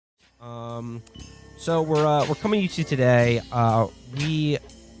So we're coming to you today. We,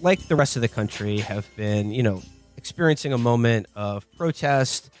 like the rest of the country, have been, experiencing a moment of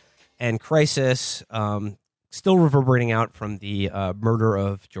protest and crisis, still reverberating out from the murder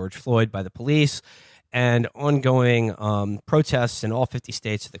of George Floyd by the police, and ongoing protests in all 50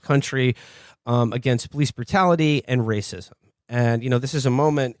 states of the country against police brutality and racism. And, this is a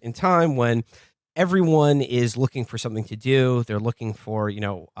moment in time when everyone is looking for something to do. They're looking for,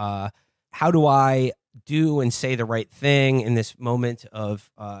 how do I do and say the right thing in this moment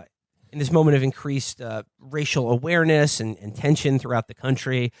of increased racial awareness and tension throughout the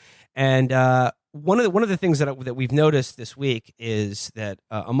country. And one of the things that we've noticed this week is that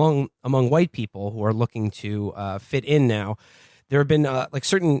among white people who are looking to fit in now, there have been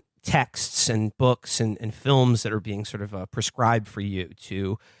certain texts and books and films that are being sort of prescribed for you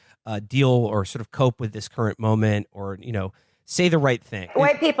to deal or sort of cope with this current moment, or say the right thing.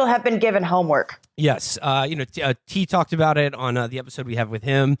 White people have been given homework. Yes, T talked about it on the episode we have with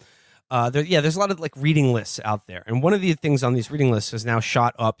him. There's a lot of reading lists out there, and one of the things on these reading lists has now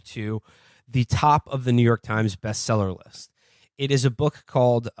shot up to the top of the New York Times bestseller list. It is a book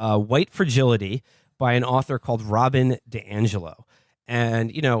called White Fragility by an author called Robin DiAngelo.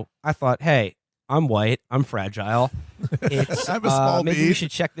 And, I thought, hey, I'm white, I'm fragile. I'm a small maybe bean. we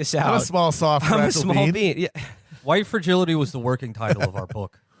should check this out. I'm a small, soft, I'm a fragile small bean. bean. Yeah. White Fragility was the working title of our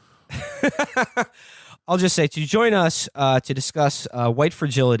book. I'll just say, to join us to discuss white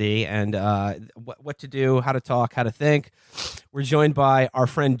fragility and what to do, how to talk, how to think, we're joined by our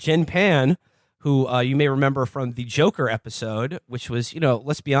friend Jen Pan, who you may remember from the Joker episode, which was,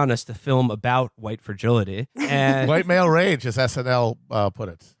 let's be honest, a film about white fragility. And White male rage, as SNL put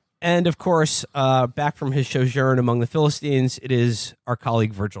it. And, of course, back from his sojourn among the Philistines, it is our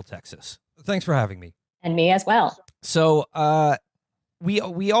colleague Virgil Texas. Thanks for having me. And me as well. So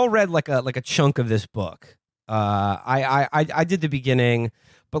we all read like a chunk of this book. I did the beginning,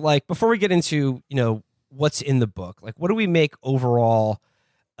 but before we get into what's in the book, what do we make overall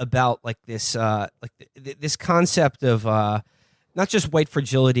about this this concept of not just white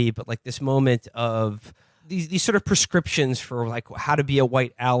fragility, but this moment of these sort of prescriptions for how to be a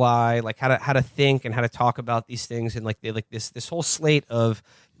white ally, how to think and how to talk about these things, and this whole slate of,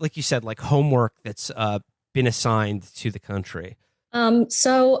 like you said, homework that's been assigned to the country.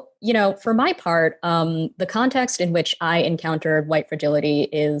 So, for my part, the context in which I encountered white fragility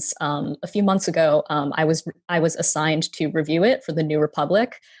is a few months ago. I was assigned to review it for the New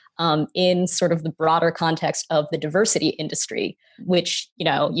Republic. In sort of the broader context of the diversity industry, which,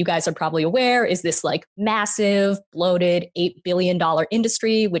 you guys are probably aware is this massive, bloated $8 billion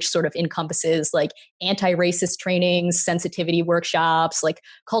industry, which sort of encompasses anti-racist trainings, sensitivity workshops,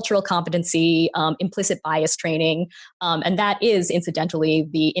 cultural competency, implicit bias training. And that is, incidentally,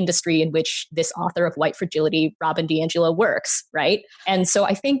 the industry in which this author of White Fragility, Robin DiAngelo, works, right? And so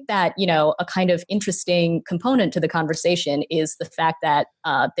I think that, a kind of interesting component to the conversation is the fact that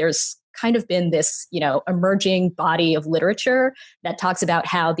there's kind of been this, emerging body of literature that talks about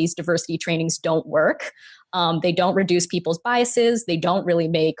how these diversity trainings don't work. They don't reduce people's biases. They don't really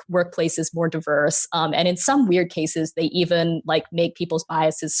make workplaces more diverse. And in some weird cases, they even make people's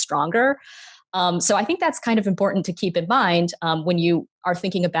biases stronger. So I think that's kind of important to keep in mind when you are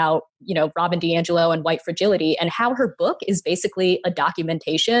thinking about, Robin DiAngelo and White Fragility, and how her book is basically a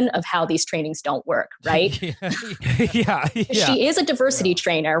documentation of how these trainings don't work, right? Yeah. She is a diversity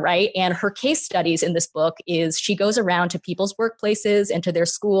trainer, right? And her case studies in this book is she goes around to people's workplaces and to their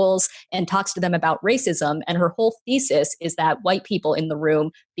schools and talks to them about racism. And her whole thesis is that white people in the room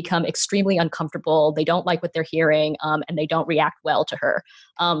become extremely uncomfortable. They don't like what they're hearing, and they don't react well to her.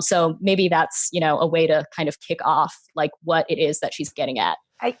 So maybe that's, a way to kind of kick off what it is that she's getting at.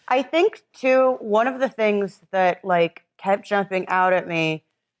 I think, too, one of the things that, kept jumping out at me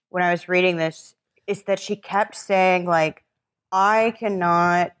when I was reading this is that she kept saying, I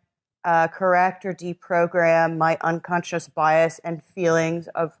cannot correct or deprogram my unconscious bias and feelings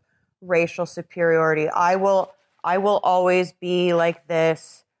of racial superiority. I will always be like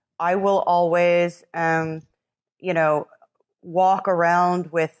this. I will always, walk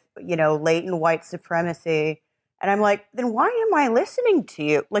around with, latent white supremacy. And I'm like, then why am I listening to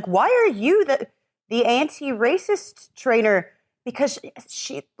you? Why are you the anti-racist trainer? Because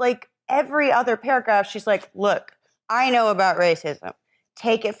she, every other paragraph, she's like, look, I know about racism.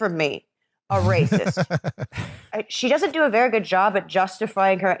 Take it from me, a racist. She doesn't do a very good job at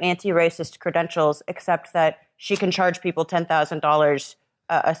justifying her anti-racist credentials, except that she can charge people $10,000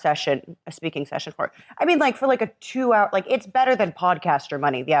 a speaking session for it. I mean, for a 2 hour, it's better than podcaster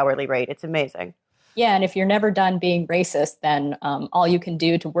money, the hourly rate. It's amazing. Yeah, and if you're never done being racist, then all you can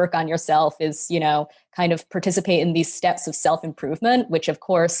do to work on yourself is, kind of participate in these steps of self-improvement, which of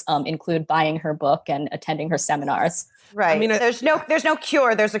course include buying her book and attending her seminars. Right. I mean, there's no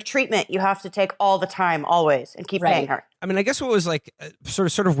cure. There's a treatment you have to take all the time, always, and keep paying her. I mean, I guess what was like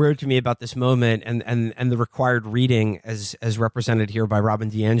sort of weird to me about this moment and the required reading as represented here by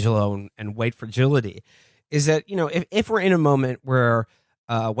Robin DiAngelo and White Fragility is that, if we're in a moment where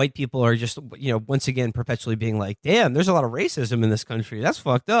white people are just, once again, perpetually being like, damn, there's a lot of racism in this country. That's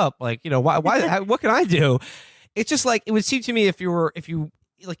fucked up. Like, why what can I do? It's just like, it would seem to me if you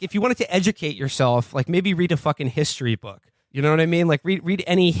wanted to educate yourself, like maybe read a fucking history book. You know what I mean? Like read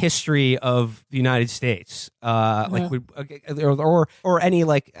any history of the United States, or any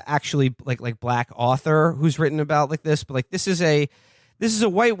like actually like black author who's written about like this. But like this is a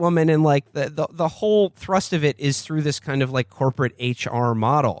white woman, and like the whole thrust of it is through this kind of like corporate HR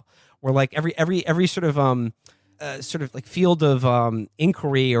model, where like every sort of like field of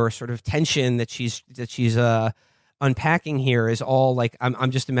inquiry or sort of tension that she's unpacking here is all like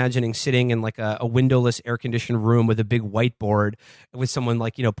I'm just imagining sitting in like a windowless air conditioned room with a big whiteboard with someone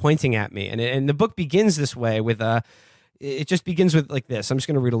like pointing at me, and the book begins this way with it just begins with like this. I'm just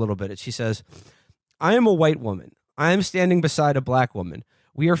going to read a little bit. She says, "I am a white woman. I am standing beside a black woman.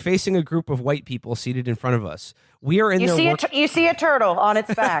 We are facing a group of white people seated in front of us. We are in you see a turtle on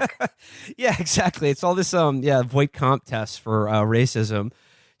its back." Yeah, exactly. It's all this Voight Comp test for racism.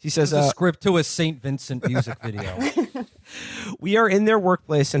 She says, a script to a St. Vincent music video. "We are in their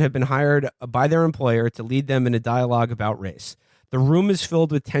workplace and have been hired by their employer to lead them in a dialogue about race. The room is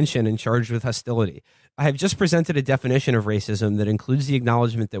filled with tension and charged with hostility. I have just presented a definition of racism that includes the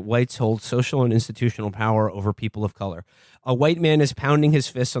acknowledgement that whites hold social and institutional power over people of color. A white man is pounding his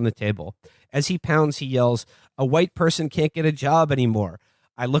fists on the table. As he pounds, he yells, 'A white person can't get a job anymore.'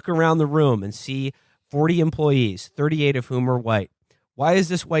 I look around the room and see 40 employees, 38 of whom are white. Why is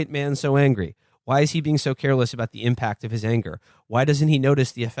this white man so angry? Why is he being so careless about the impact of his anger? Why doesn't he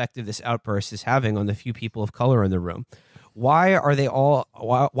notice the effect of this outburst is having on the few people of color in the room? Why are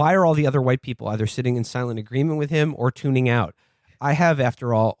all the other white people either sitting in silent agreement with him or tuning out? I have,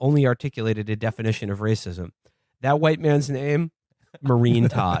 after all, only articulated a definition of racism. That white man's name, Maureen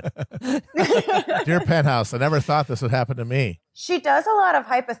Todd." Dear Penthouse, I never thought this would happen to me. She does a lot of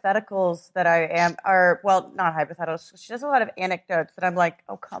hypotheticals that not hypotheticals. She does a lot of anecdotes that I'm like,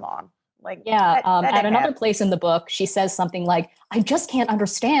 oh, come on. Like, yeah, at another place in the book, she says something like, "I just can't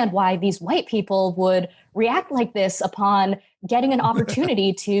understand why these white people would react like this upon getting an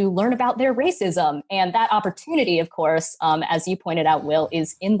opportunity to learn about their racism." And that opportunity, of course, as you pointed out, Will,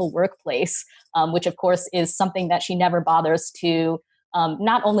 is in the workplace, which, of course, is something that she never bothers to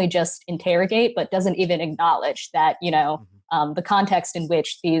not only just interrogate, but doesn't even acknowledge that, the context in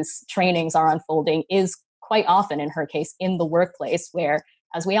which these trainings are unfolding is quite often, in her case, in the workplace, where,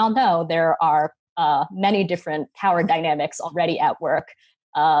 as we all know, there are many different power dynamics already at work.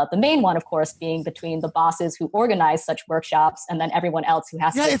 The main one, of course, being between the bosses who organize such workshops and then everyone else who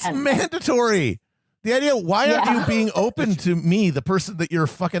has to attend. Yeah, it's mandatory. The idea, why aren't you being open to me, the person that your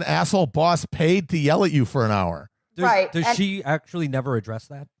fucking asshole boss paid to yell at you for an hour? Does she actually never address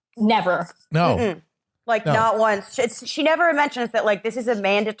that? Never. No. Mm-mm. Like, no. Not once. She never mentions that, like, this is a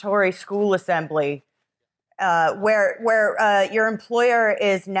mandatory school assembly where your employer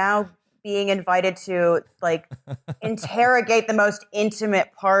is now being invited to, like, interrogate the most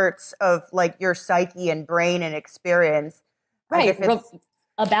intimate parts of, like, your psyche and brain and experience. Right.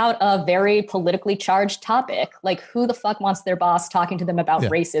 About a very politically charged topic. Like, who the fuck wants their boss talking to them about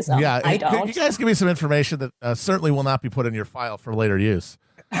racism? Yeah, I don't. Can you guys give me some information that certainly will not be put in your file for later use?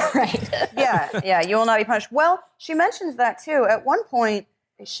 Right. Yeah, you will not be punished. Well, she mentions that too. At one point,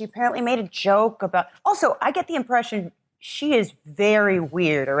 she apparently made a joke about... Also, I get the impression she is very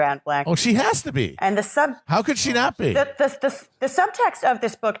weird around black people. Oh, she has to be. And how could she not be? The subtext of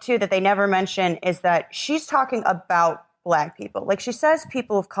this book, too, that they never mention is that she's talking about black people. Like, she says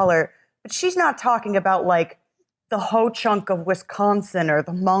people of color, but she's not talking about, like, the Ho Chunk of Wisconsin or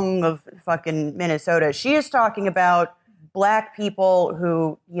the Hmong of fucking Minnesota. She is talking about black people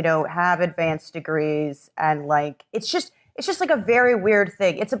who, have advanced degrees, and, like, it's just like a very weird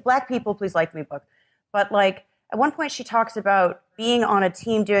thing. It's a Black People Please Like Me book. But, like, at one point she talks about being on a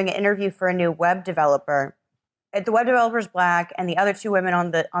team doing an interview for a new web developer. The web developer is black, and the other two women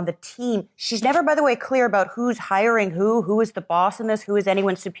on the team, she's never, by the way, clear about who's hiring who is the boss in this, who is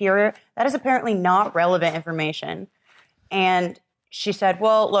anyone's superior. That is apparently not relevant information. And she said,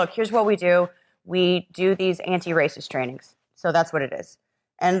 well, look, here's what we do. We do these anti-racist trainings. So that's what it is.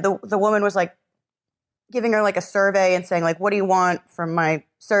 And the woman was like, giving her like a survey and saying like, what do you want from my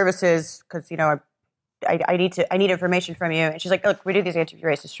services? Because, I I need information from you. And she's like, look, we do these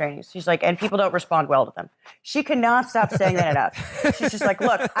anti-racist trainings. She's like, and people don't respond well to them. She cannot stop saying that enough. She's just like,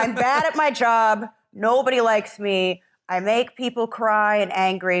 look, I'm bad at my job. Nobody likes me. I make people cry and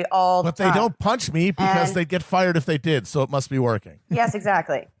angry all the time. But they don't punch me because they'd get fired if they did, so it must be working. Yes,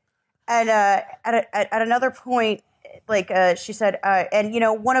 exactly. And at another point, she said, and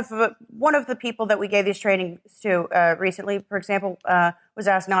one of the people that we gave these trainings to recently, for example, was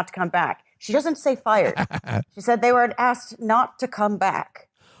asked not to come back. She doesn't say fired. She said they were asked not to come back.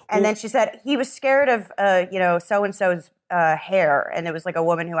 And then she said he was scared of, so-and-so's hair. And it was like a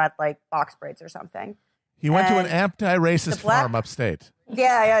woman who had like box braids or something. He went to an anti-racist farm upstate.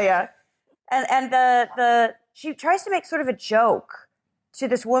 Yeah. And she tries to make sort of a joke to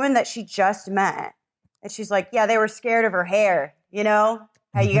this woman that she just met. And she's like, yeah, they were scared of her hair. You know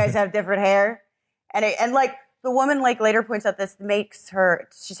how you guys have different hair? And like the woman like later points out this makes her,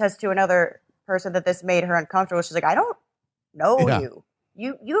 she says to another person that this made her uncomfortable. She's like, I don't know you.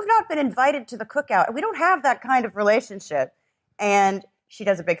 You have not been invited to the cookout. We don't have that kind of relationship. And she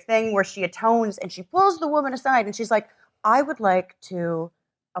does a big thing where she atones and she pulls the woman aside and she's like, I would like to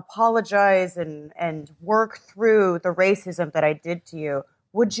apologize and work through the racism that I did to you.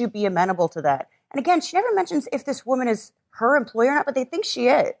 Would you be amenable to that? And again, she never mentions if this woman is her employer or not, but they think she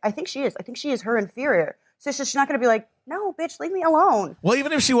is. I think she is. I think she is her inferior. So she's not going to be like, no, bitch, leave me alone. Well,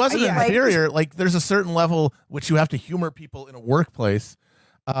 even if she wasn't inferior, like there's a certain level which you have to humor people in a workplace.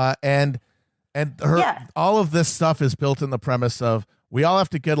 And all of this stuff is built in the premise of we all have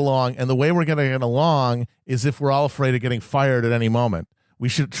to get along. And the way we're going to get along is if we're all afraid of getting fired at any moment. We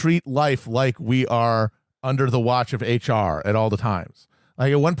should treat life like we are under the watch of HR at all the times.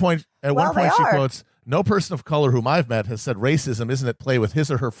 Like at one point she quotes, no person of color whom I've met has said racism isn't at play with his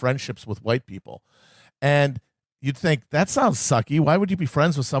or her friendships with white people. And you'd think that sounds sucky. Why would you be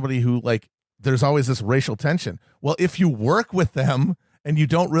friends with somebody who like, there's always this racial tension? Well, if you work with them and you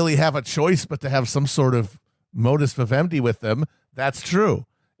don't really have a choice but to have some sort of modus vivendi with them, that's true.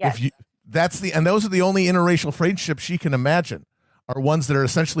 Yes. And those are the only interracial friendships she can imagine are ones that are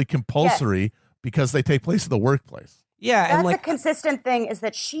essentially compulsory because they take place in the workplace. Yeah, that's a consistent thing is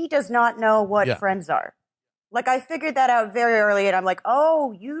that she does not know what friends are. Like I figured that out very early, and I'm like,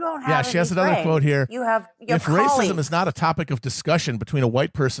 oh, you don't have. Yeah, she has another quote here. You have if racism is not a topic of discussion between a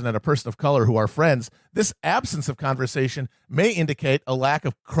white person and a person of color who are friends, this absence of conversation may indicate a lack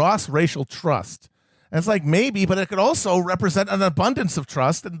of cross-racial trust. And it's like maybe, but it could also represent an abundance of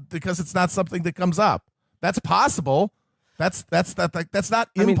trust, and because it's not something that comes up. That's possible. That's not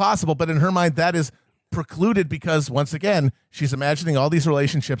impossible, but in her mind, that is precluded because once again, she's imagining all these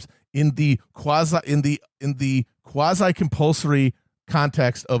relationships in the quasi compulsory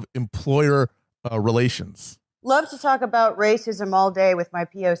context of employer relations. Love to talk about racism all day with my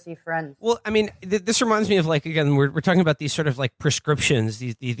POC friends. Well, I mean, this reminds me of like, again, we're talking about these sort of like prescriptions,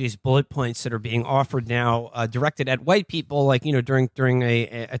 these bullet points that are being offered now, directed at white people, like, during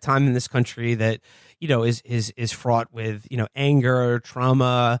a time in this country that, is fraught with, anger,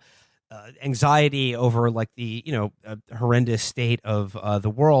 trauma, anxiety over like the, horrendous state of the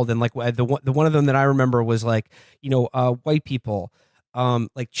world. And like the one of them that I remember was like, white people,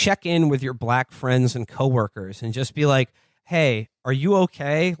 like check in with your black friends and coworkers and just be like, hey, are you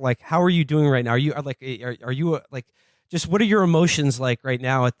okay? Like, how are you doing right now? Are you like, just what are your emotions like right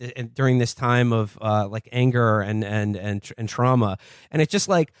now during this time of like anger and trauma? And it's just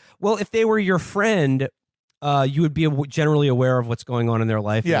like, well, if they were your friend, you would be generally aware of what's going on in their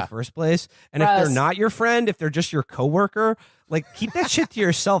life in the first place. And if they're not your friend, if they're just your coworker, like keep that shit to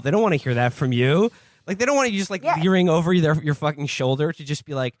yourself. They don't want to hear that from you. Like they don't want you just like leering over your fucking shoulder to just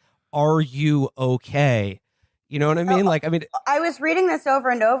be like, are you okay? You know what I mean? I was reading this over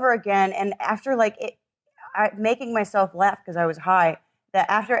and over again. And after making myself laugh because I was high, that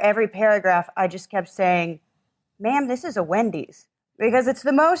after every paragraph, I just kept saying, ma'am, this is a Wendy's. Because it's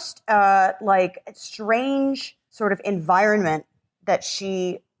the most strange sort of environment that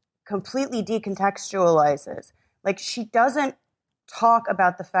she completely decontextualizes. Like she doesn't talk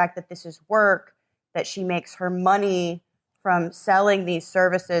about the fact that this is work, that she makes her money from selling these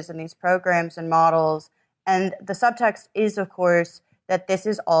services and these programs and models. And the subtext is, of course, that this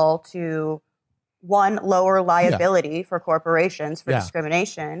is all to, one, lower liability for corporations for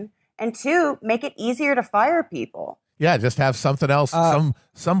discrimination, and two, make it easier to fire people. Yeah, just have something else,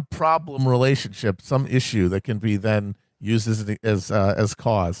 some problem relationship, some issue that can be then used as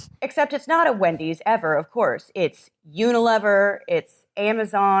cause. Except it's not a Wendy's ever, of course. It's Unilever, it's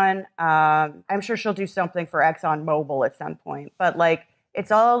Amazon. I'm sure she'll do something for ExxonMobil at some point. But like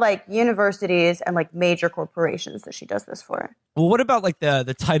it's all like universities and like major corporations that she does this for. Well, what about like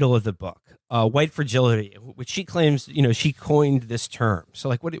the title of the book, White Fragility, which she claims, she coined this term. So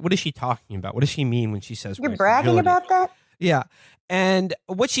like, what is she talking about? What does she mean when she says you're bragging about that? Yeah. And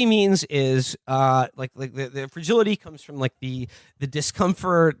what she means is like the fragility comes from like the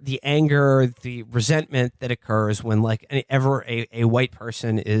discomfort, the anger, the resentment that occurs when like ever a white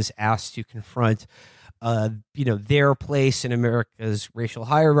person is asked to confront their place in America's racial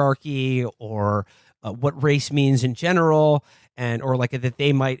hierarchy, or what race means in general, and or like that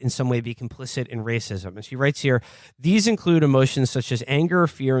they might in some way be complicit in racism. And she writes here, these include emotions such as anger,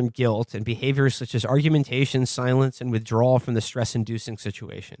 fear, and guilt, and behaviors such as argumentation, silence, and withdrawal from the stress-inducing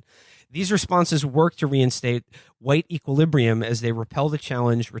situation. These responses work to reinstate white equilibrium as they repel the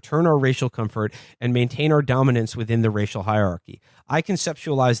challenge, return our racial comfort, and maintain our dominance within the racial hierarchy. I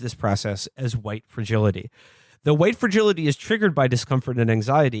conceptualize this process as white fragility. Though white fragility is triggered by discomfort and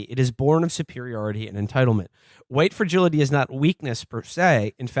anxiety, it is born of superiority and entitlement. White fragility is not weakness per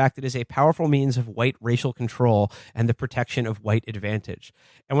se. In fact, it is a powerful means of white racial control and the protection of white advantage.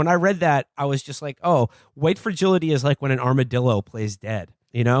 And when I read that, I was just like, oh, white fragility is like when an armadillo plays dead.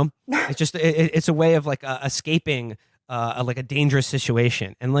 It's just it's a way of like escaping like a dangerous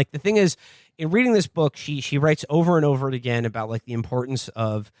situation. And like the thing is, in reading this book, she writes over and over again about like the importance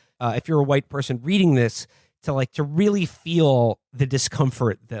of if you're a white person reading this, to really feel the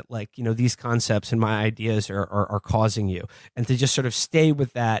discomfort that like these concepts and my ideas are causing you, and to just sort of stay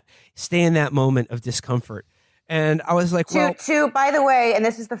in that moment of discomfort. And I was like, to by the way, and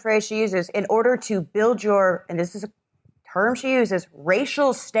this is the phrase she uses, in order to build your, and this is a term she uses,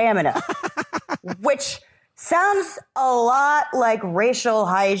 racial stamina, which sounds a lot like racial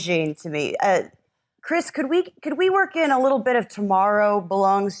hygiene to me. Chris, could we work in a little bit of Tomorrow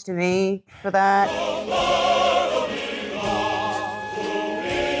Belongs to Me for that?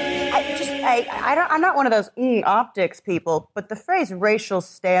 I'm not one of those optics people, but the phrase racial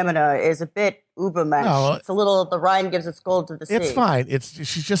stamina is a bit ubermensch. No, it's a little, the Rhine gives its gold to the sea. It's fine.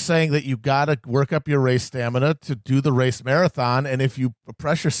 She's just saying that you got to work up your race stamina to do the race marathon, and if you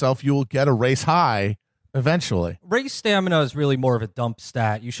press yourself, you will get a race high eventually. Race stamina is really more of a dump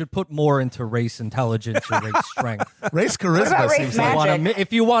stat. You should put more into race intelligence or race strength. Race charisma seems like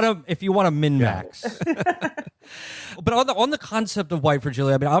if you want to min max. But on the concept of white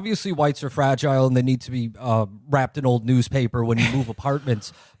fragility, I mean, obviously whites are fragile and they need to be wrapped in old newspaper when you move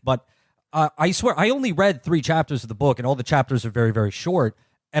apartments. But I swear, I only read 3 chapters of the book, and all the chapters are very, very short.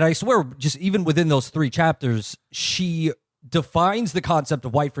 And I swear, just even within those 3 chapters, she defines the concept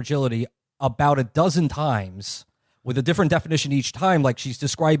of white fragility about a dozen times with a different definition each time, like she's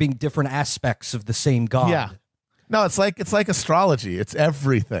describing different aspects of the same God. Yeah. No, it's like astrology. It's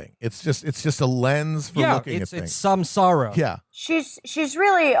everything. It's just a lens for looking at things. It's samsara. Yeah. She's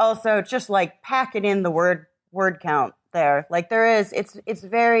really also just like packing in the word count there. Like there is, it's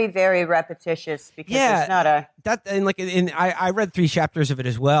very, very repetitious because it's not a that, and like I read 3 chapters of it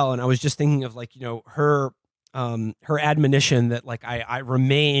as well, and I was just thinking of like her admonition that like I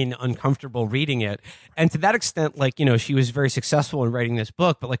remain uncomfortable reading it, and to that extent, like she was very successful in writing this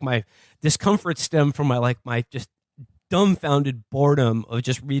book, but like my discomfort stemmed from my just dumbfounded boredom of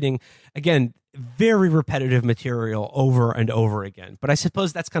just reading again very repetitive material over and over again. But I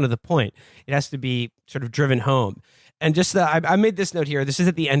suppose that's kind of the point. It has to be sort of driven home. And just I made this note here. This is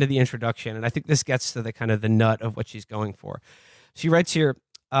at the end of the introduction, and I think this gets to the kind of the nut of what she's going for. She writes here,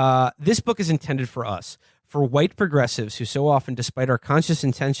 this book is intended for us, for white progressives who so often, despite our conscious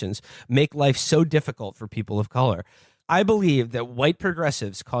intentions, make life so difficult for people of color. I believe that white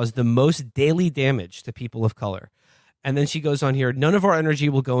progressives cause the most daily damage to people of color. And then she goes on here, none of our energy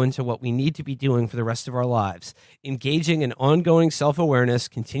will go into what we need to be doing for the rest of our lives, engaging in ongoing self-awareness,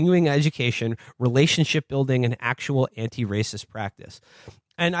 continuing education, relationship building, and actual anti-racist practice.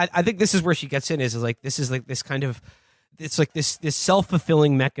 And I think this is where she gets in, is like this kind of, it's like this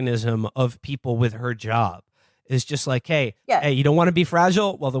self-fulfilling mechanism of people with her job. Is just like, hey, you don't want to be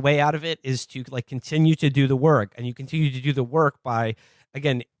fragile? Well, the way out of it is to like continue to do the work. And you continue to do the work by,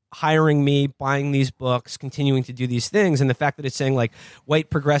 again, hiring me, buying these books, continuing to do these things. And the fact that it's saying like white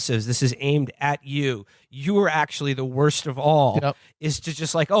progressives, this is aimed at you. You are actually the worst of all. Yep. Is to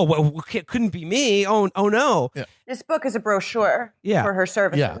just like, oh, well, it couldn't be me. Oh no. Yeah. This book is a brochure for her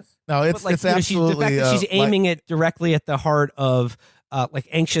services. Yeah. No, it's absolutely. The fact that she's aiming it directly at the heart of like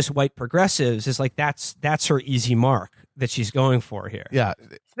anxious white progressives is like that's her easy mark that she's going for here. Yeah.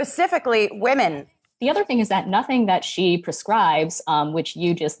 Specifically women. The other thing is that nothing that she prescribes, which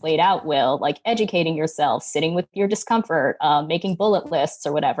you just laid out, Will, like educating yourself, sitting with your discomfort, making bullet lists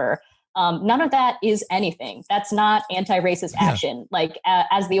or whatever, None of that is anything. That's not anti-racist action. Like,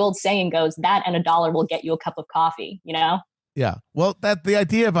 as the old saying goes, that and $1 will get you a cup of coffee, you know? Yeah. Well, that the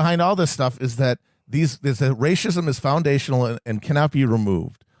idea behind all this stuff is that racism is foundational and cannot be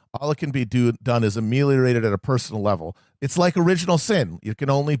removed. All it can be done is ameliorated at a personal level. It's like original sin. It can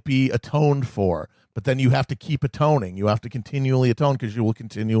only be atoned for, but then you have to keep atoning. You have to continually atone because you will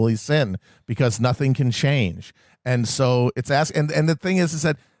continually sin because nothing can change. And so it's and the thing is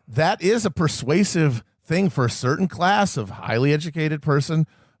that is a persuasive thing for a certain class of highly educated person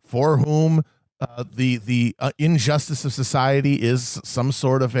for whom the injustice of society is some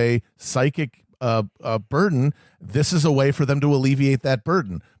sort of a psychic burden. This is a way for them to alleviate that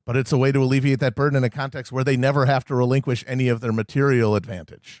burden, but it's a way to alleviate that burden in a context where they never have to relinquish any of their material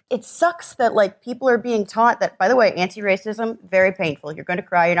advantage. It sucks that like people are being taught that, by the way, anti-racism, very painful. You're going to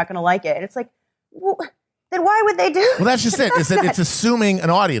cry. You're not going to like it. And it's like, well, then why would they do it? Well, that's just it. It's assuming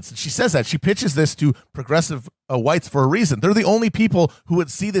an audience. And she says that. She pitches this to progressive whites for a reason. They're the only people who would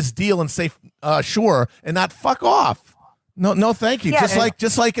see this deal and say, sure, and not fuck off. No, thank you. Yeah,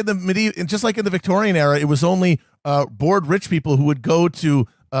 just like in the Victorian era, it was only bored rich people who would go to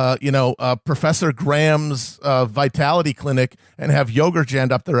Professor Graham's vitality clinic and have yogurt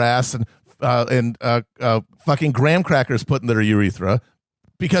jammed up their ass and fucking graham crackers put in their urethra,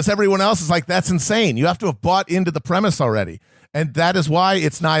 because everyone else is like, that's insane. You have to have bought into the premise already, and that is why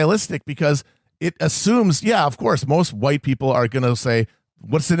it's nihilistic, because it assumes, yeah, of course, most white people are going to say,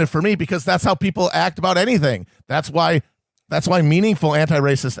 what's in it for me? Because that's how people act about anything. That's why meaningful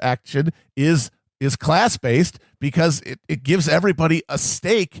anti-racist action is class-based, because it gives everybody a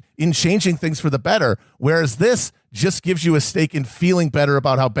stake in changing things for the better, whereas this just gives you a stake in feeling better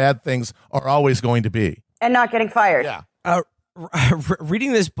about how bad things are always going to be. And not getting fired. Yeah.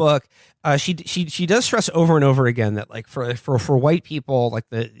 Reading this book, she does stress over and over again that like for white people, like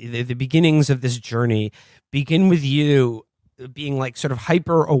the beginnings of this journey begin with you being like sort of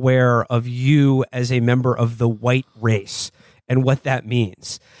hyper aware of you as a member of the white race and what that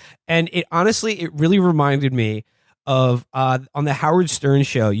means. And it really reminded me of on the Howard Stern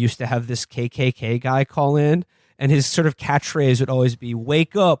show, used to have this KKK guy call in, and his sort of catchphrase would always be,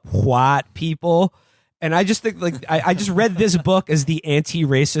 "Wake up, white people." And I just think, like, I just read this book as the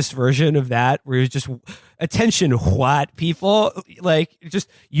anti-racist version of that, where it was just, attention, white people, like, just,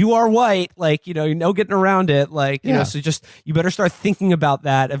 you are white, like, no getting around it, like, you know, so just, you better start thinking about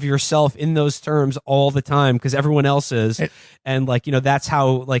that of yourself in those terms all the time, because everyone else is. And, like, that's how,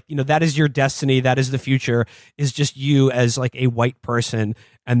 like, that is your destiny, that is the future, is just you as, like, a white person.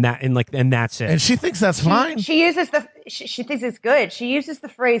 And that's it. And she thinks that's fine. She uses she thinks it's good. She uses the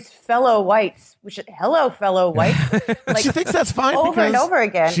phrase "fellow whites," which is "hello, fellow whites." Like, she thinks that's fine over and over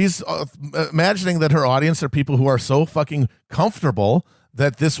again. She's imagining that her audience are people who are so fucking comfortable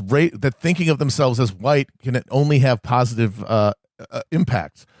that that thinking of themselves as white can only have positive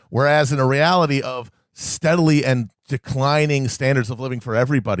impacts. Whereas in a reality of steadily and declining standards of living for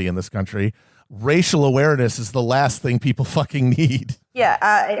everybody in this country, racial awareness is the last thing people fucking need.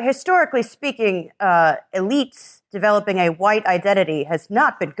 Yeah, historically speaking, elites developing a white identity has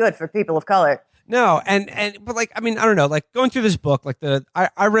not been good for people of color. No, but like, I mean, I don't know, like going through this book, like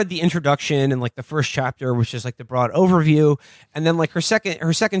I read the introduction and like the first chapter, which is like the broad overview, and then like her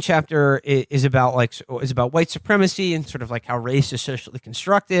second chapter is about white supremacy and sort of like how race is socially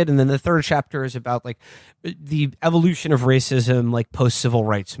constructed, and then the third chapter is about like the evolution of racism, like post civil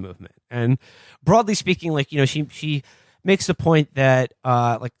rights movement. And broadly speaking, like, she makes the point that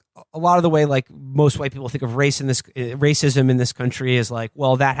like a lot of the way like most white people think of racism in this country is like,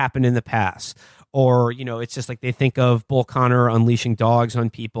 well, that happened in the past, or it's just like they think of Bull Connor unleashing dogs on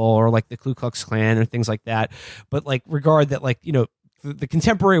people, or like the Ku Klux Klan or things like that. But like regard that, like, the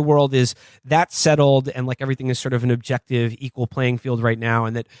contemporary world is that settled, and like everything is sort of an objective, equal playing field right now,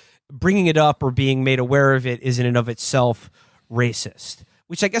 and that bringing it up or being made aware of it is in and of itself racist.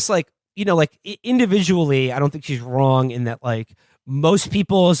 Which I guess, like, like individually, I don't think she's wrong in that, like, most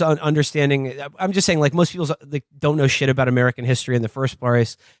people's understanding, I'm just saying, like, most people like don't know shit about American history in the first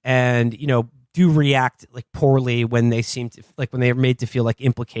place, and do react like poorly when they seem to, like, when they are made to feel like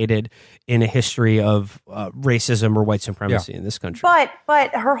implicated in a history of racism or white supremacy in this country.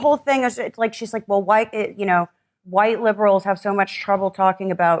 But her whole thing is, it's like, she's like, well, white liberals have so much trouble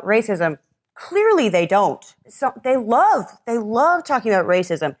talking about racism. Clearly they don't. So they love talking about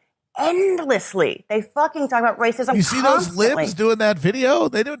racism endlessly. They fucking talk about racism. You see constantly. Those libs doing that video?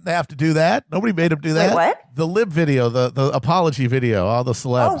 They didn't have to do that. Nobody made them do that. Wait, what? The lib video, the apology video, all the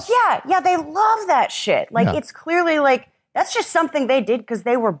celebs. Oh yeah, they love that shit. Like, it's clearly like that's just something they did because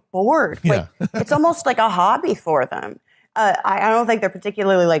they were bored. Like, it's almost like a hobby for them. I don't think they're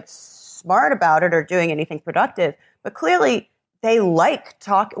particularly like smart about it or doing anything productive. But clearly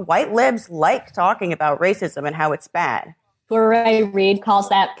white libs like talking about racism and how it's bad. Ray Reid calls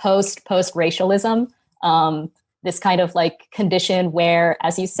that post-racialism. This kind of like condition where,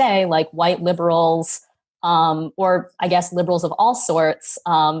 as you say, like white liberals, or I guess liberals of all sorts,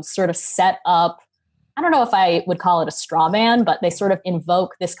 sort of set up, I don't know if I would call it a straw man, but they sort of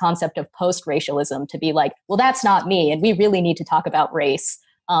invoke this concept of post-racialism to be like, well, that's not me, and we really need to talk about race.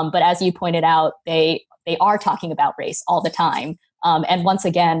 But as you pointed out, they are talking about race all the time. And once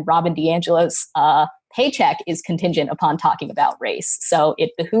again, Robin DiAngelo's paycheck is contingent upon talking about race. So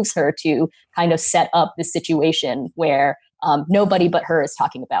it behooves her to kind of set up this situation where nobody but her is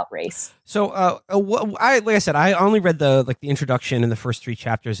talking about race. So, like I said, I only read the introduction and the first 3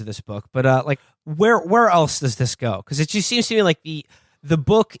 chapters of this book, but like where else does this go? Because it just seems to me like the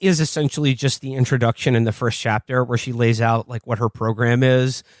book is essentially just the introduction in the first chapter where she lays out like what her program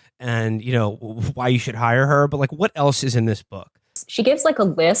is and why you should hire her. But like, what else is in this book? She gives like a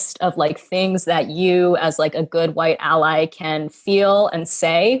list of like things that you as like a good white ally can feel and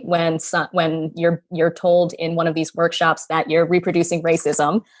say when you're told in one of these workshops that you're reproducing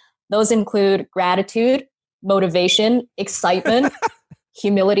racism. Those include gratitude, motivation, excitement,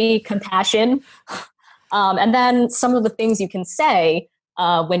 humility, compassion. And then some of the things you can say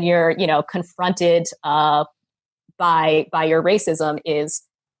when you're, confronted by your racism is,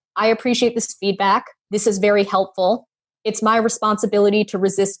 I appreciate this feedback. This is very helpful. It's my responsibility to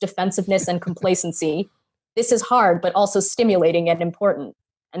resist defensiveness and complacency. This is hard, but also stimulating and important,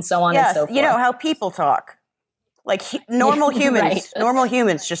 and so on and so forth. You know how people talk, like normal humans. Right. Normal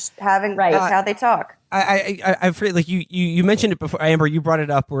humans just having that's how they talk. I feel like you mentioned it before, Amber. You brought it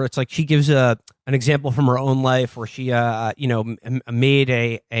up where it's like she gives an example from her own life where she made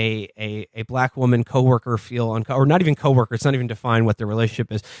a black woman coworker feel or not even coworker. It's not even defined what the relationship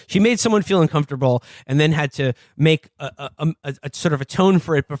is. She made someone feel uncomfortable and then had to make a sort of atone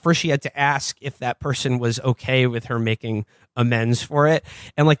for it. But first, she had to ask if that person was okay with her making amends for it.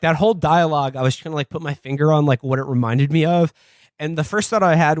 And like that whole dialogue, I was trying to like put my finger on like what it reminded me of. And the first thought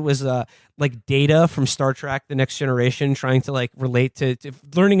I had was like Data from Star Trek: The Next Generation, trying to like relate to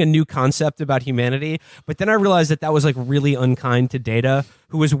learning a new concept about humanity. But then I realized that was like really unkind to Data,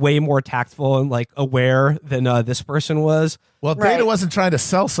 who was way more tactful and like aware than this person was. Well, Data wasn't trying to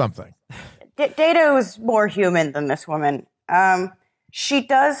sell something. Data was more human than this woman. She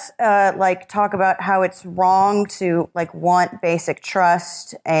does like talk about how it's wrong to like want basic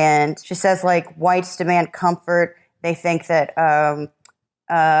trust, and she says like whites demand comfort. They think that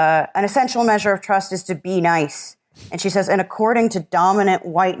an essential measure of trust is to be nice. And she says, and according to dominant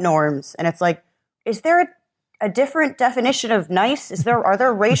white norms. And it's like, is there a different definition of nice? Are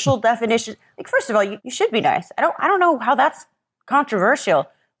there racial definitions? Like, first of all, you should be nice. I don't know how that's controversial.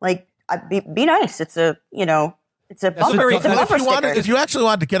 Like, be nice. It's a bumper. It's a bumper sticker. If you actually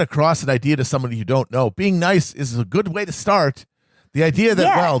wanted to get across an idea to somebody you don't know, being nice is a good way to start. The idea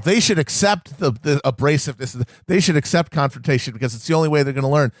that, they should accept the abrasiveness, they should accept confrontation because it's the only way they're going to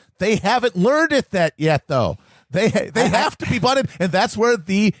learn. They haven't learned that yet, though. They have to be butted, and that's where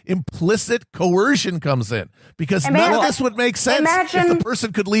the implicit coercion comes in. Because none of this would make sense if the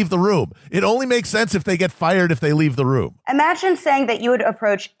person could leave the room. It only makes sense if they get fired if they leave the room. Imagine saying that you would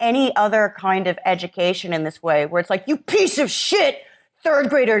approach any other kind of education in this way, where it's like, you piece of shit, third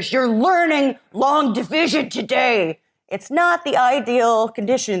graders, you're learning long division today. It's not the ideal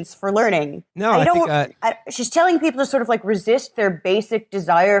conditions for learning. No, she's telling people to sort of like resist their basic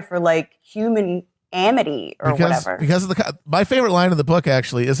desire for like human amity or whatever. Because of my favorite line in the book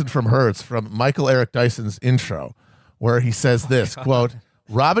actually isn't from her; it's from Michael Eric Dyson's intro, where he says this quote: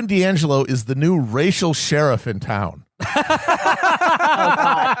 "Robin DiAngelo is the new racial sheriff in town."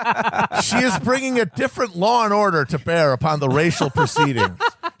 She is bringing a different law and order to bear upon the racial proceedings.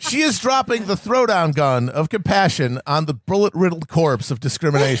 She is dropping the throwdown gun of compassion on the bullet-riddled corpse of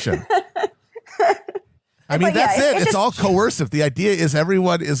discrimination. I mean, that's it. It's all coercive. The idea is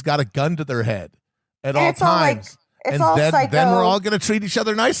everyone has got a gun to their head at all times. Then we're all going to treat each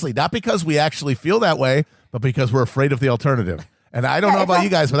other nicely. Not because we actually feel that way, but because we're afraid of the alternative. And I don't know about you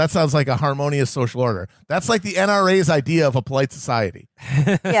guys, but that sounds like a harmonious social order. That's like the NRA's idea of a polite society.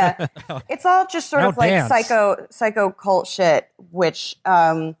 Yeah. It's all just sort of like psycho cult shit, which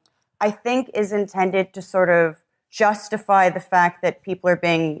I think is intended to sort of justify the fact that people are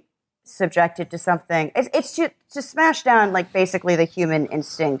being subjected to something. It's to smash down like basically the human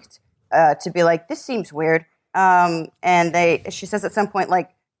instinct to be like, this seems weird. And she says at some point,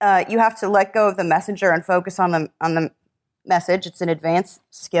 like, you have to let go of the messenger and focus on the message. It's an advanced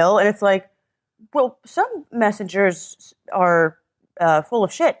skill. And it's like, well, some messengers are full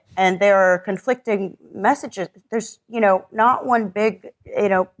of shit, and there are conflicting messages. There's, not one big,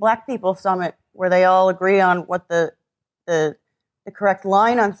 Black people summit where they all agree on what the correct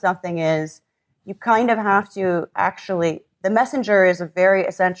line on something is. You kind of have to actually, the messenger is a very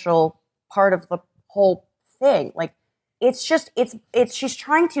essential part of the whole thing. Like, she's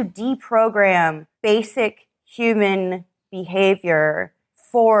trying to deprogram basic human behavior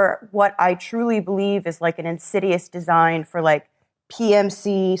for what I truly believe is like an insidious design for like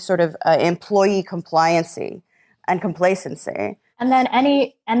PMC sort of employee compliancy and complacency. And then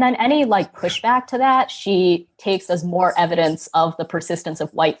any like pushback to that, she takes as more evidence of the persistence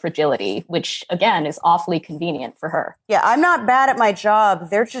of white fragility, which again is awfully convenient for her. Yeah, I'm not bad at my job.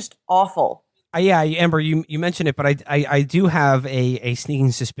 They're just awful. Yeah, Amber, you mentioned it, but I do have a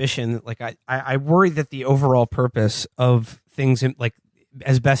sneaking suspicion. Like I worry that the overall purpose of things like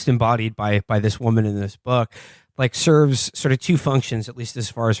as best embodied by this woman in this book, like serves sort of two functions, at least as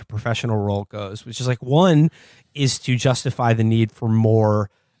far as her professional role goes, which is like one is to justify the need for more,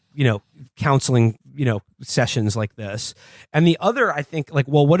 counseling, sessions like this. And the other, I think, like,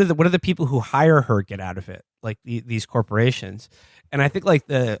 well, what do the people who hire her get out of it? Like these corporations. And I think like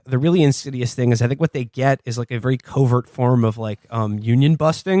the really insidious thing is I think what they get is like a very covert form of like union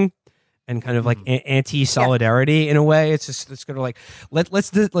busting and kind of like anti-solidarity in a way. It's kind of like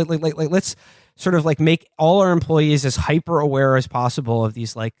let's sort of like make all our employees as hyper aware as possible of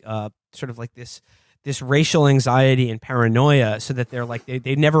these like sort of like this racial anxiety and paranoia, so that they're like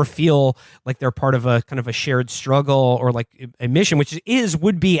they never feel like they're part of a kind of a shared struggle or like a mission, which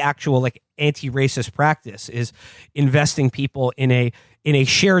would be actual like anti-racist practice, is investing people in a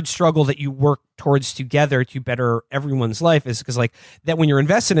shared struggle that you work towards together to better everyone's life. Is because like that when you're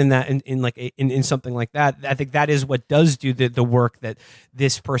invested in that in something like that, I think that is what does do the work that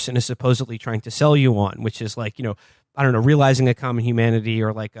this person is supposedly trying to sell you on, which is like, I don't know, realizing a common humanity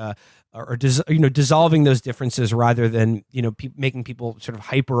or like dissolving those differences rather than making people sort of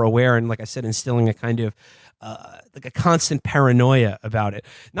hyper aware and, like I said, instilling a kind of like a constant paranoia about it.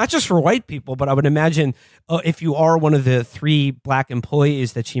 Not just for white people, but I would imagine if you are one of the 3 Black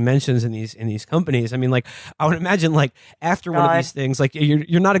employees that she mentions in these companies. I mean, like I would imagine like after one of these things, like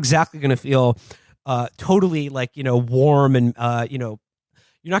you're not exactly going to feel totally like warm and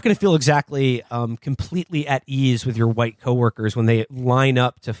you're not going to feel exactly completely at ease with your white coworkers when they line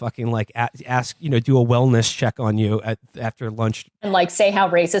up to fucking like ask, do a wellness check on you after lunch. And like say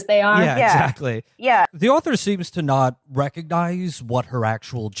how racist they are. Yeah, exactly. Yeah. The author seems to not recognize what her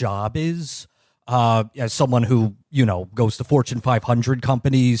actual job is. As someone who, goes to Fortune 500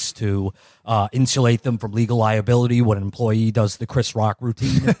 companies to insulate them from legal liability when an employee does the Chris Rock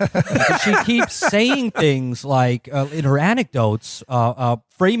routine. She keeps saying things like, in her anecdotes,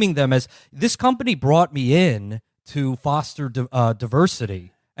 framing them as, this company brought me in to foster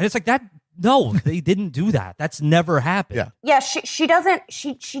diversity. And it's like that. No, they didn't do that. That's never happened. Yeah, she doesn't,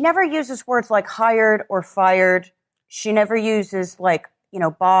 she never uses words like hired or fired. She never uses like,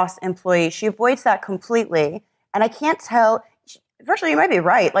 boss, employee. She avoids that completely. And I can't tell, virtually you might be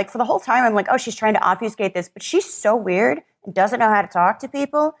right. Like for the whole time I'm like, oh, she's trying to obfuscate this, but she's so weird and doesn't know how to talk to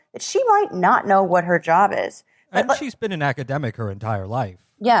people that she might not know what her job is. And she's been an academic her entire life.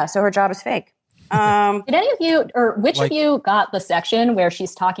 Yeah, so her job is fake. Did any of you, or which of you got the section where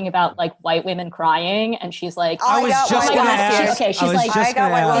she's talking about like white women crying, and she's like, I was just going to ask. Okay,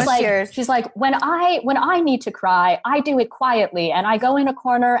 she's like, when I need to cry, I do it quietly, and I go in a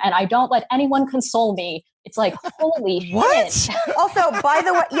corner and I don't let anyone console me. It's like, holy what? shit. Also, by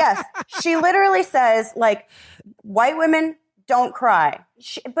the way, yes, she literally says like, white women don't cry,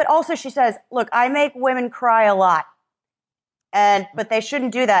 but also she says, look, I make women cry a lot, but they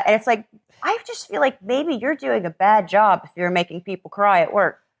shouldn't do that. And it's like, I just feel like maybe you're doing a bad job if you're making people cry at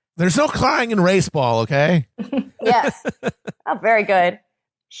work. There's no crying in race ball, okay? Yes. Oh, very good.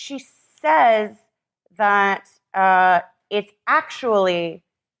 She says that it's actually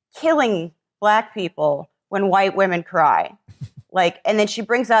killing Black people when white women cry. And then she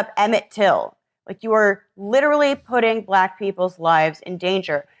brings up Emmett Till. Like, you are literally putting Black people's lives in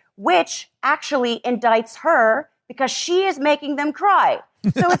danger, which actually indicts her because she is making them cry.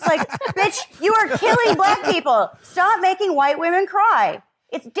 So it's like, bitch, you are killing Black people. Stop making white women cry.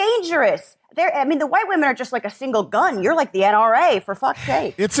 It's dangerous. The white women are just like a single gun. You're like the NRA, for fuck's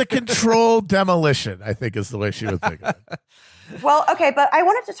sake. It's a controlled demolition, I think is the way she would think of it. Well, okay, but I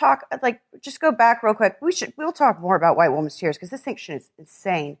wanted to talk, just go back real quick. We'll talk more about white women's tears because this thing is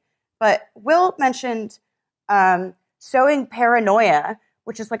insane. But Will mentioned sowing paranoia,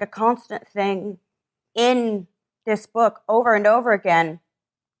 which is like a constant thing in this book over and over again.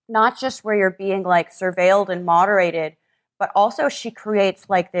 Not just where you're being like surveilled and moderated, but also she creates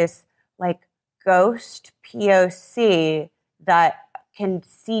like this like ghost POC that can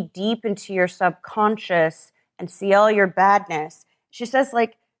see deep into your subconscious and see all your badness. She says,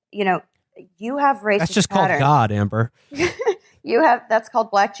 like, you know, you have racist That's just patterns. called God, Amber. That's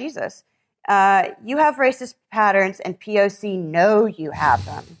called Black Jesus. You have racist patterns and POC know you have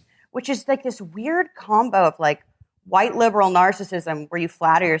them, which is like this weird combo of like white liberal narcissism where you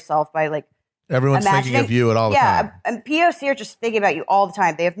flatter yourself by like everyone's thinking of you at all the time. Yeah, and POC are just thinking about you all the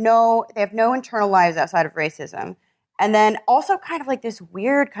time. They have no internal lives outside of racism. And then also kind of like this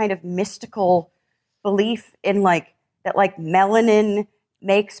weird kind of mystical belief in like that like melanin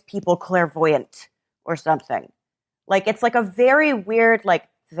makes people clairvoyant or something. Like it's like a very weird, like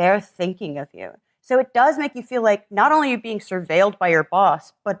they're thinking of you. So it does make you feel like not only are you being surveilled by your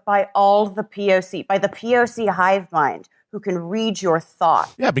boss, but by all the POC, by the POC hive mind who can read your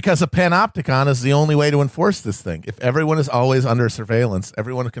thought. Yeah, because a panopticon is the only way to enforce this thing. If everyone is always under surveillance,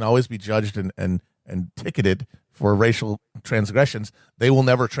 everyone can always be judged and ticketed for racial transgressions, they will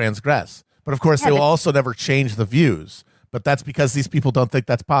never transgress. But of course, they will also never change the views. But that's because these people don't think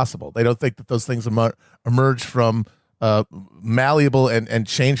that's possible. They don't think that those things emerge from malleable and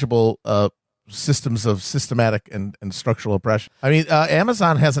changeable systems of systematic and structural oppression. I mean,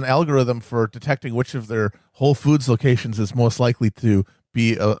 Amazon has an algorithm for detecting which of their Whole Foods locations is most likely to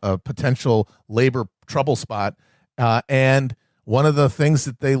be a potential labor trouble spot. And one of the things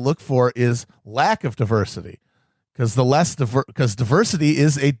that they look for is lack of diversity. Because because diversity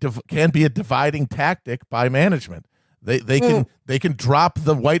can be a dividing tactic by management. They can drop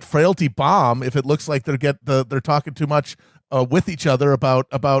the white frailty bomb if it looks like they're talking too much with each other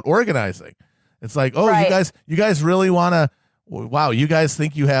about organizing. It's like, oh, right. you guys really want to, wow, you guys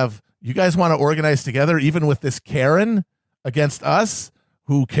think you guys want to organize together even with this Karen against us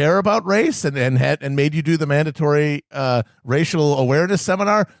who care about race and made you do the mandatory racial awareness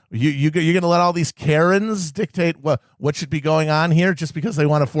seminar. You're going to let all these Karens dictate what should be going on here just because they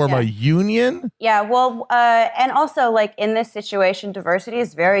want to form a union? Yeah, well, and also like in this situation, diversity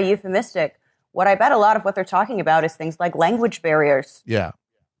is very euphemistic. What I bet a lot of what they're talking about is things like language barriers. Yeah.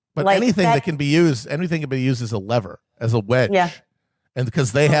 But like anything that can be used as a lever, as a wedge. Yeah. And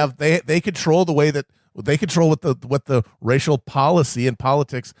because they control the way that they control what the racial policy and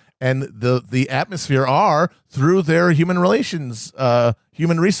politics and the atmosphere are through their human resources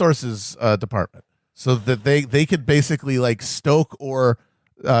department. So that they could basically like stoke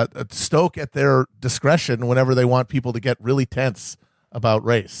at their discretion whenever they want people to get really tense about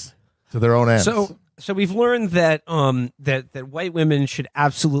race to their own ends. So we've learned that that white women should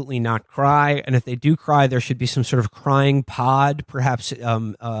absolutely not cry, and if they do cry, there should be some sort of crying pod, perhaps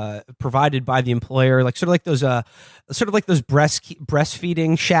provided by the employer, like those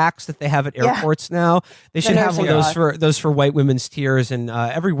breastfeeding shacks that they have at airports now. They should have one of those for white women's tears in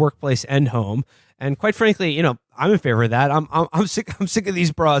every workplace and home. And quite frankly, you know, I'm in favor of that. I'm sick of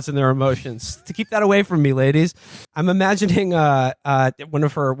these broads and their emotions. To keep that away from me, ladies. I'm imagining one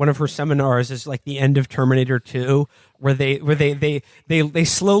of her seminars is like the end of Terminator 2, where they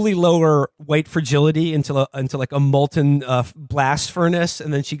slowly lower white fragility into like a molten blast furnace,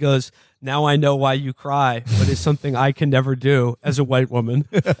 and then she goes, "Now I know why you cry, but it's something I can never do as a white woman,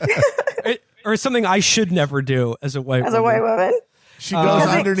 or something I should never do as a white woman." She goes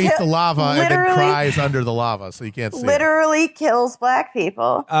underneath the lava and then cries under the lava, so you can't see. Literally kills black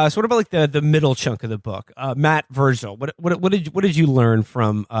people. So what about like the middle chunk of the book, Matt, Virgil? What did you learn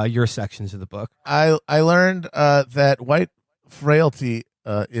from your sections of the book? I learned that white frailty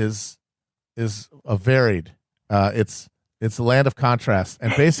is a varied. It's a land of contrast,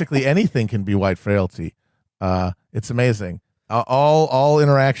 and basically anything can be white frailty. It's amazing. All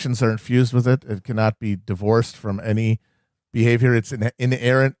interactions are infused with it. It cannot be divorced from any behavior. It's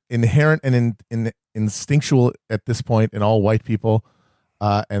inherent and instinctual at this point in all white people,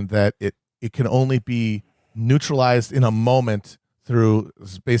 and that it can only be neutralized in a moment through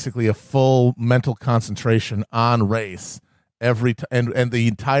basically a full mental concentration on race and the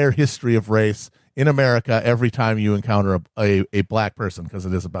entire history of race in America every time you encounter a black person, because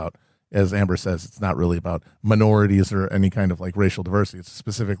it is about, as Amber says, it's not really about minorities or any kind of like racial diversity. It's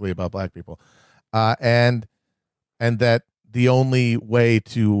specifically about black people, and that the only way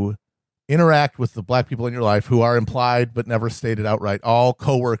to interact with the black people in your life, who are implied but never stated outright, all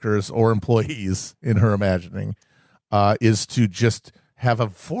coworkers or employees in her imagining, is to just have a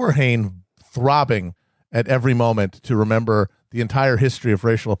forehead throbbing at every moment to remember the entire history of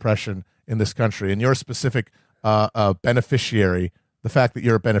racial oppression in this country and your specific beneficiary, the fact that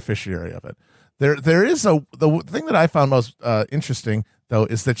you're a beneficiary of it. There is the thing that I found most interesting, though,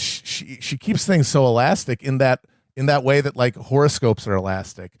 is that she keeps things so elastic in in that way that like horoscopes are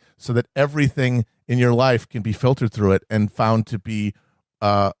elastic, so that everything in your life can be filtered through it and found to be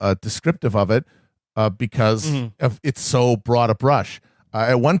descriptive of it because of it's so broad a brush.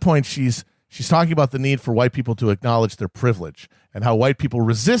 At one point, she's talking about the need for white people to acknowledge their privilege and how white people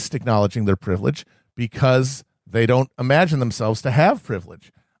resist acknowledging their privilege because they don't imagine themselves to have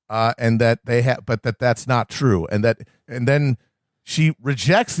privilege, and that they have, but that's not true, and then she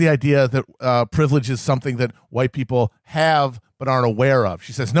rejects the idea that privilege is something that white people have but aren't aware of.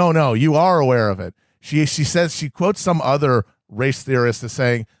 She says, no, you are aware of it. She says, she quotes some other race theorist as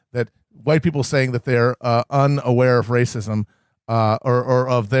saying that white people saying that they're unaware of racism or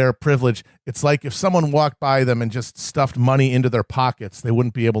of their privilege. It's like if someone walked by them and just stuffed money into their pockets, they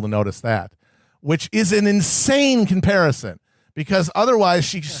wouldn't be able to notice that, which is an insane comparison. Because otherwise,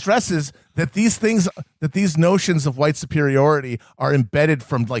 she stresses that these notions of white superiority are embedded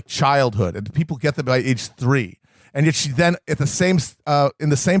from like childhood, and people get them by age 3. And yet she then, in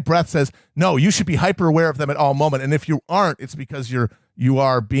the same breath, says, "No, you should be hyper aware of them at all moment. And if you aren't, it's because you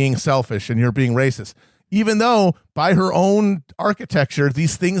are being selfish and you're being racist." Even though, by her own architecture,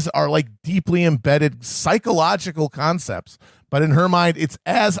 these things are like deeply embedded psychological concepts, but in her mind, it's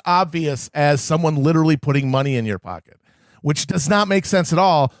as obvious as someone literally putting money in your pocket, which does not make sense at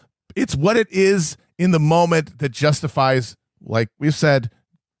all. It's what it is in the moment that justifies, like we've said,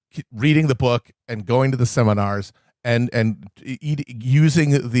 reading the book and going to the seminars and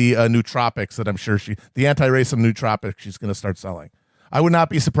using the nootropics that I'm sure the anti-racism nootropics she's going to start selling. I would not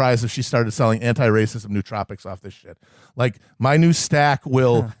be surprised if she started selling anti-racism nootropics off this shit. Like, my new stack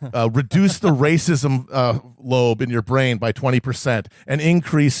will reduce the racism lobe in your brain by 20% and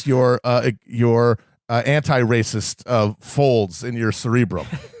increase your anti-racist folds in your cerebrum.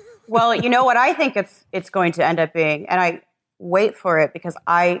 Well, you know what I think it's going to end up being, and I wait for it because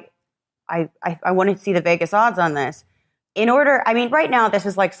I want to see the Vegas odds on this. Right now this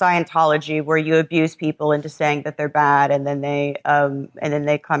is like Scientology, where you abuse people into saying that they're bad, and then they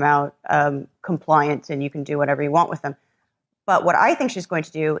come out compliant, and you can do whatever you want with them. But what I think she's going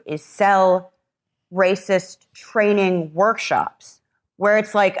to do is sell racist training workshops, where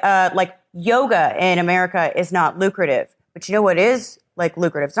it's like yoga in America is not lucrative, but you know what is like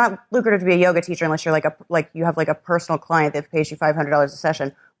lucrative? It's not lucrative to be a yoga teacher unless you're you have like a personal client that pays you $500 a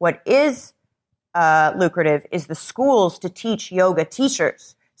session. What is lucrative is the schools to teach yoga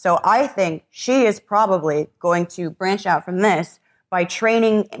teachers. So I think she is probably going to branch out from this by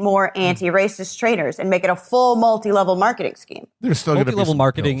training more anti-racist trainers and make it a full multi-level marketing scheme. There's still going to be multi-level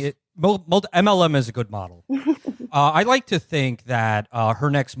marketing. MLM is a good model. I like to think that her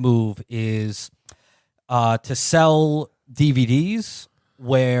next move is to sell DVDs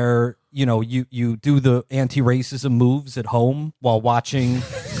where you do the anti-racism moves at home while watching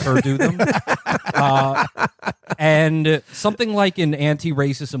her do them, and something like an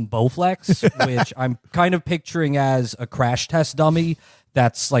anti-racism Bowflex, which I'm kind of picturing as a crash test dummy.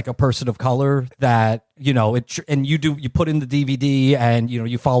 That's like a person of color that you put in the DVD and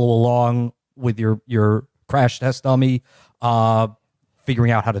you follow along with your crash test dummy,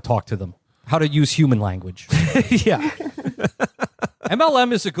 figuring out how to talk to them, how to use human language. Yeah.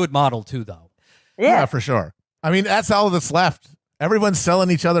 MLM is a good model too, though. Yeah, for sure. I mean, that's all that's left. Everyone's selling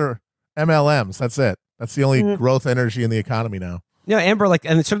each other MLMs. That's it. That's the only growth energy in the economy now. Yeah, Amber,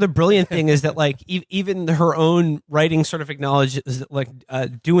 and sort of the brilliant thing is that even her own writing sort of acknowledges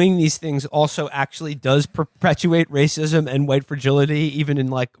that doing these things also actually does perpetuate racism and white fragility, even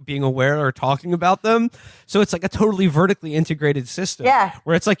in being aware or talking about them. So it's like a totally vertically integrated system. Yeah.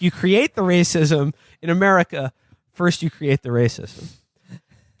 Where it's like you create the racism in America. First, you create the racism.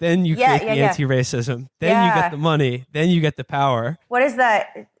 Then you create the anti-racism. Then you get the money. Then you get the power. What is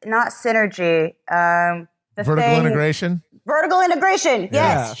that? Not synergy. Vertical integration? Vertical integration. Yes.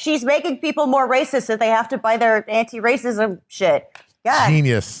 Yeah. She's making people more racist so they have to buy their anti-racism shit. Yeah.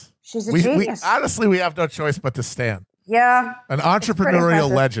 Genius. She's a genius. Honestly, we have no choice but to stand. Yeah. An entrepreneurial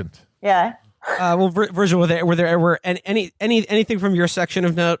legend. Yeah. Well, Virgil, were there anything from your section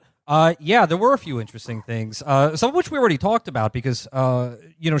of note? Yeah, there were a few interesting things, some of which we already talked about because,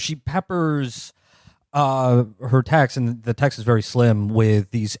 she peppers her text, and the text is very slim,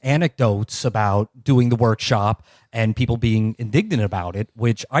 with these anecdotes about doing the workshop and people being indignant about it,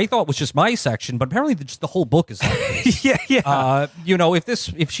 which I thought was just my section, but apparently just the whole book is like this. Yeah.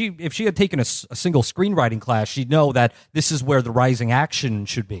 If she had taken a single screenwriting class, she'd know that this is where the rising action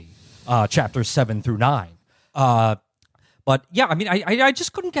should be, chapters 7 through 9. But yeah, I mean, I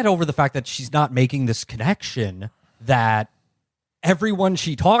just couldn't get over the fact that she's not making this connection that everyone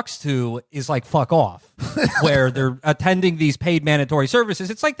she talks to is like, fuck off, where they're attending these paid mandatory services.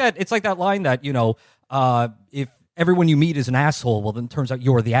 It's like that line that, if everyone you meet is an asshole. Well, then it turns out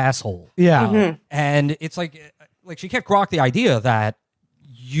you're the asshole. Yeah. And it's like she can't grok the idea that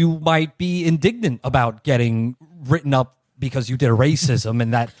you might be indignant about getting written up because you did a racism,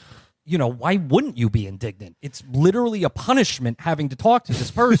 and that, you know, why wouldn't you be indignant? It's literally a punishment having to talk to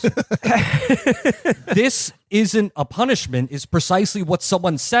this person. This isn't a punishment, is precisely what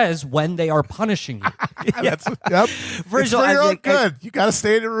someone says when they are punishing you. Yep. Virgil, it's for your own good. You got to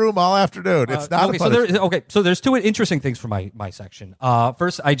stay in your room all afternoon. It's not okay, a punishment. So there's two interesting things for my section.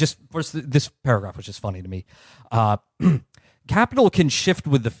 First, this paragraph was just funny to me. Capital can shift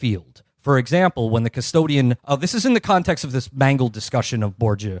with the field. For example, when the custodian, this is in the context of this mangled discussion of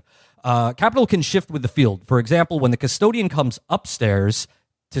Bourdieu. Capital can shift with the field. For example, when the custodian comes upstairs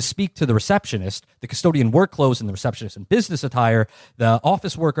to speak to the receptionist, the custodian work clothes and the receptionist in business attire, the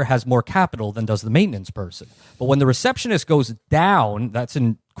office worker has more capital than does the maintenance person. But when the receptionist goes down, that's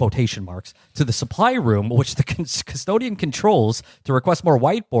in quotation marks, to the supply room, which the custodian controls to request more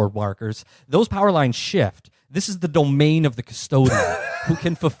whiteboard markers, those power lines shift. This is the domain of the custodian, who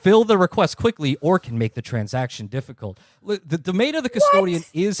can fulfill the request quickly or can make the transaction difficult. The domain of the custodian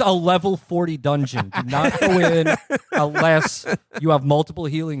is a level 40 dungeon. Do not go in unless you have multiple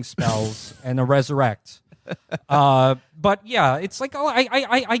healing spells and a resurrect. But yeah, it's like,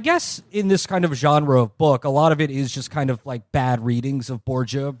 I guess in this kind of genre of book, a lot of it is just kind of like bad readings of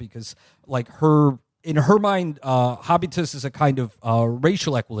Bourdieu, because like in her mind, habitus is a kind of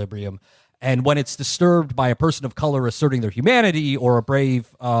racial equilibrium. And when it's disturbed by a person of color asserting their humanity or a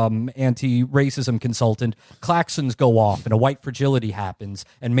brave anti-racism consultant, klaxons go off and a white fragility happens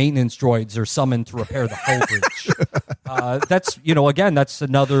and maintenance droids are summoned to repair the hull breach. That's, you know, again, that's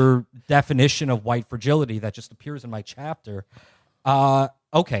another definition of white fragility that just appears in my chapter.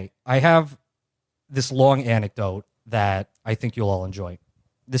 Okay, I have this long anecdote that I think you'll all enjoy.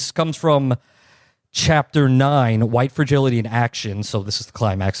 This comes from Chapter 9, White Fragility in Action. So this is the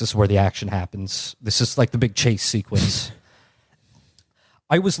climax. This is where the action happens. This is like the big chase sequence.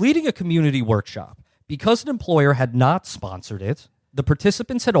 I was leading a community workshop. Because an employer had not sponsored it, the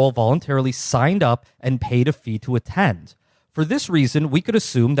participants had all voluntarily signed up and paid a fee to attend. For this reason, we could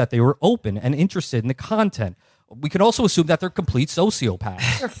assume that they were open and interested in the content. We can also assume that they're complete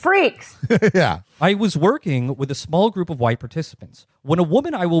sociopaths. They're freaks. Yeah. I was working with a small group of white participants when a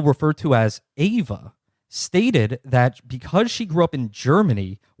woman I will refer to as Ava stated that because she grew up in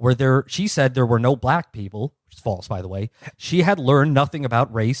Germany, where she said there were no black people, which is false, by the way, she had learned nothing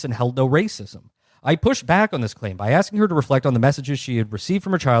about race and held no racism. I pushed back on this claim by asking her to reflect on the messages she had received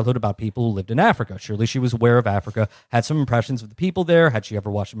from her childhood about people who lived in Africa. Surely she was aware of Africa, had some impressions of the people there, had she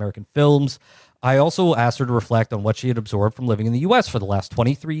ever watched American films. I also asked her to reflect on what she had absorbed from living in the U.S. for the last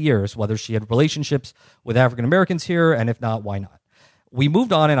 23 years, whether she had relationships with African Americans here, and if not, why not? We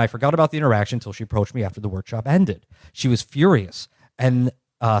moved on, and I forgot about the interaction until she approached me after the workshop ended. She was furious and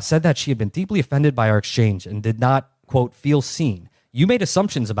said that she had been deeply offended by our exchange and did not, quote, feel seen. You made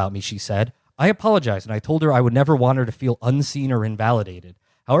assumptions about me, she said. I apologized, and I told her I would never want her to feel unseen or invalidated.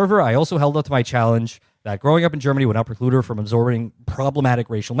 However, I also held up to my challenge that growing up in Germany would not preclude her from absorbing problematic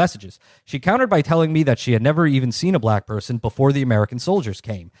racial messages. She countered by telling me that she had never even seen a black person before the American soldiers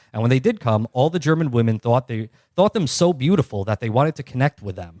came. And when they did come, all the German women thought them so beautiful that they wanted to connect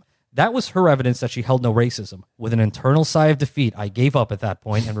with them. That was her evidence that she held no racism. With an internal sigh of defeat, I gave up at that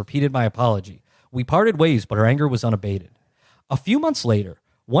point and repeated my apology. We parted ways, but her anger was unabated. A few months later,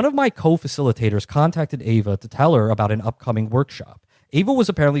 one of my co-facilitators contacted Ava to tell her about an upcoming workshop. Ava was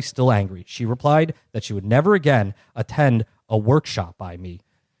apparently still angry. She replied that she would never again attend a workshop by me.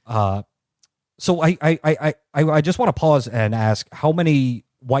 So I just want to pause and ask, how many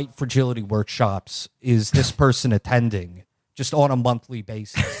white fragility workshops is this person attending just on a monthly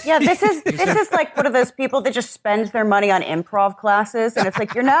basis? Yeah, this is like one of those people that just spends their money on improv classes, and it's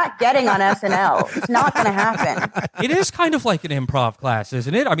like, you're not getting on SNL. It's not going to happen. It is kind of like an improv class,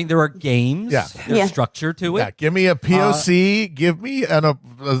 isn't it? I mean, there are games, there's structure to it. Yeah, give me a POC, give me an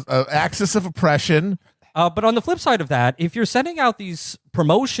axis of oppression. But on the flip side of that, if you're sending out these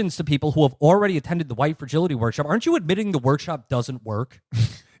promotions to people who have already attended the White Fragility workshop, aren't you admitting the workshop doesn't work?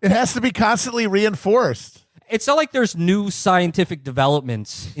 It has to be constantly reinforced. It's not like there's new scientific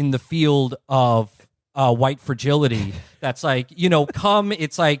developments in the field of white fragility that's like,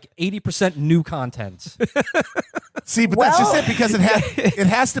 it's like 80% new content. See, but that's just it, because it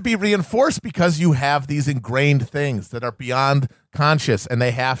has to be reinforced, because you have these ingrained things that are beyond conscious, and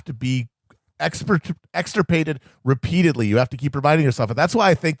they have to be extirpated repeatedly. You have to keep reminding yourself. And that's why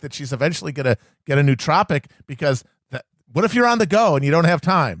I think that she's eventually going to get a nootropic, because what if you're on the go and you don't have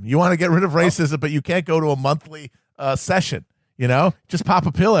time? You want to get rid of racism, but you can't go to a monthly session. Just pop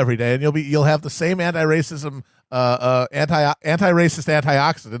a pill every day, and you'll have the same anti-racism anti-racist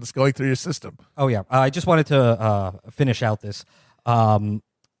antioxidants going through your system. Oh yeah, I just wanted to finish out this.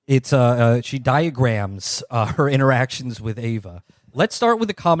 She diagrams her interactions with Ava. Let's start with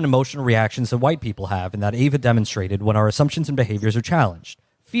the common emotional reactions that white people have and that Ava demonstrated when our assumptions and behaviors are challenged.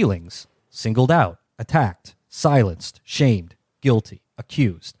 Feelings: singled out, attacked, silenced, shamed, guilty,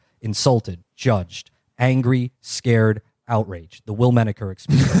 accused, insulted, judged, angry, scared, outraged. The Will Menaker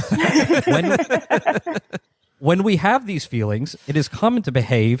experience. When we have these feelings, it is common to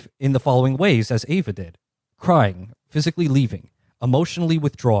behave in the following ways as Ava did: crying, physically leaving, emotionally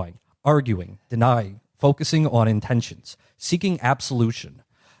withdrawing, arguing, denying, focusing on intentions, seeking absolution,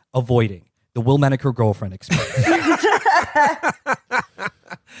 avoiding. The Will Menaker girlfriend experience.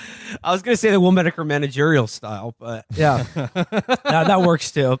 I was going to say the Will Menaker managerial style, but yeah, that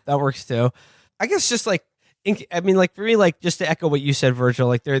works too. That works too. I guess just like, I mean, like for me, like just to echo what you said, Virgil,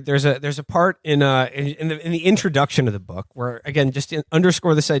 like there's a part in the introduction of the book where, again, just to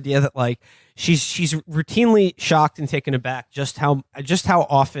underscore this idea that like she's routinely shocked and taken aback just how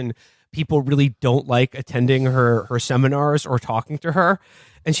often people really don't like attending her seminars or talking to her.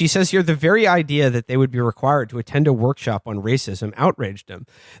 And she says here, the very idea that they would be required to attend a workshop on racism outraged them.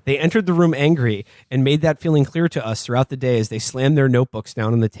 They entered the room angry and made that feeling clear to us throughout the day as they slammed their notebooks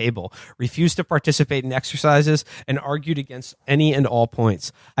down on the table, refused to participate in exercises, and argued against any and all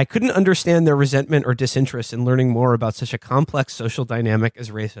points. I couldn't understand their resentment or disinterest in learning more about such a complex social dynamic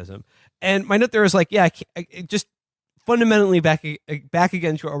as racism. And my note there is like, yeah, just fundamentally back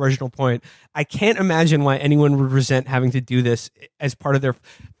again to our original point, I can't imagine why anyone would resent having to do this as part of their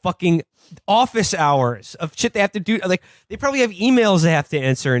fucking office hours of shit they have to do. Like, they probably have emails they have to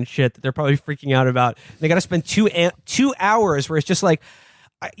answer and shit that they're probably freaking out about. They got to spend 2 hours where it's just like,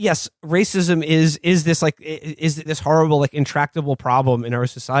 yes, racism is this horrible, like, intractable problem in our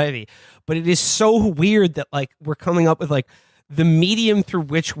society, but it is so weird that like we're coming up with like the medium through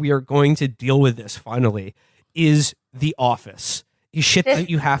which we are going to deal with this finally is the office. Shit that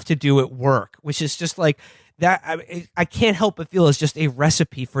you have to do at work, which is just like that. I can't help but feel it's just a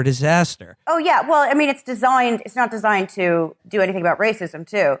recipe for disaster. Oh yeah, well, I mean, it's not designed to do anything about racism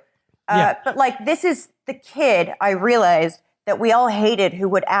too. But like, this is the kid I realized that we all hated who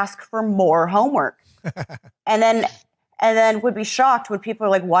would ask for more homework, and then would be shocked when people are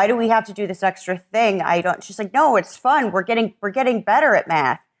like, "Why do we have to do this extra thing?" She's like, "No, it's fun. We're getting better at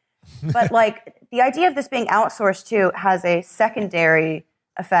math." But like, the idea of this being outsourced too has a secondary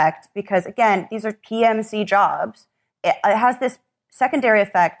effect because, again, these are PMC jobs. It has this secondary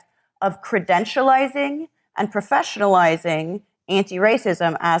effect of credentializing and professionalizing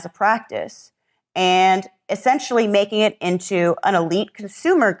anti-racism as a practice and essentially making it into an elite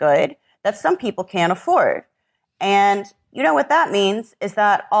consumer good that some people can't afford. And you know what that means is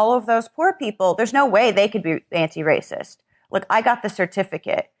that all of those poor people, there's no way they could be anti-racist. Look, I got the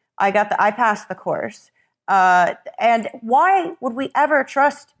certificate. I passed the course. And why would we ever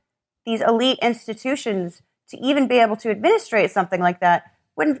trust these elite institutions to even be able to administrate something like that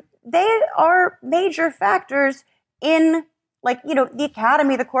when they are major factors in, like, you know, the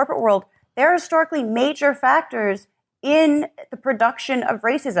academy, the corporate world? They're historically major factors in the production of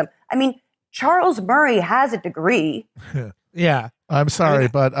racism. I mean, Charles Murray has a degree. Yeah. I'm sorry,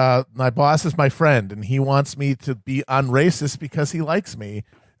 but my boss is my friend, and he wants me to be unracist because he likes me.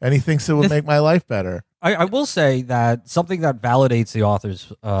 And he thinks it would make my life better. I will say that something that validates the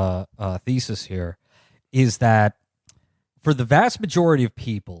author's thesis here is that for the vast majority of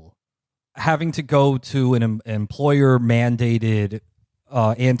people, having to go to an employer-mandated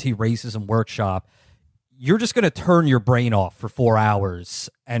anti-racism workshop, you're just going to turn your brain off for 4 hours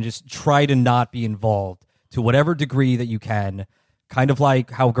and just try to not be involved to whatever degree that you can. Kind of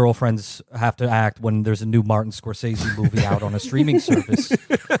like how girlfriends have to act when there's a new Martin Scorsese movie out on a streaming service.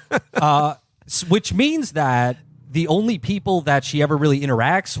 Which means that the only people that she ever really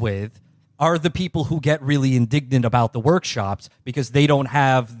interacts with are the people who get really indignant about the workshops because they don't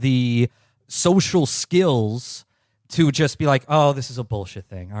have the social skills to just be like, oh, this is a bullshit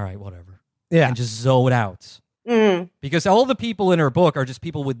thing. All right, whatever. Yeah. And just zone out. Because all the people in her book are just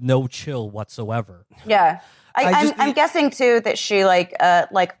people with no chill whatsoever. Yeah. I'm guessing too that she like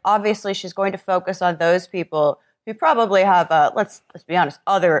obviously she's going to focus on those people who probably have let's be honest,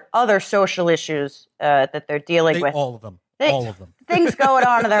 other social issues that they're dealing with. All of them. Things going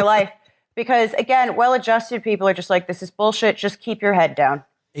on in their life because, again, well-adjusted people are just like, this is bullshit. Just keep your head down.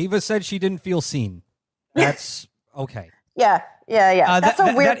 Ava said she didn't feel seen. That's okay. Yeah. Yeah. That's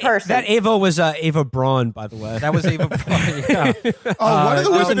a weird person. That Ava was Ava Braun, by the way. That was Ava Braun. Yeah. One of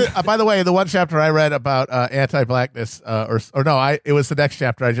the women. By the way, the one chapter I read about anti-blackness, it was the next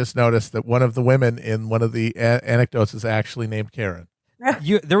chapter. I just noticed that one of the women in one of the anecdotes is actually named Karen.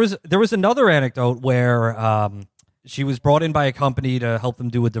 There was another anecdote where she was brought in by a company to help them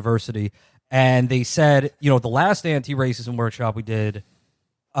do with diversity, and they said, the last anti-racism workshop we did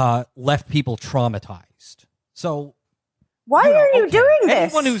left people traumatized. So why are you doing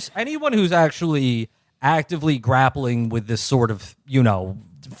this? Anyone who's actually actively grappling with this sort of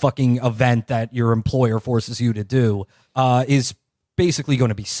fucking event that your employer forces you to do is basically going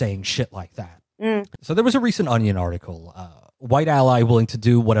to be saying shit like that. So there was a recent Onion article, white ally willing to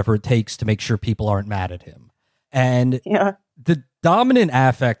do whatever it takes to make sure people aren't mad at him. And the dominant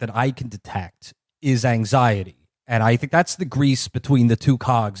affect that I can detect is anxiety. And I think that's the grease between the two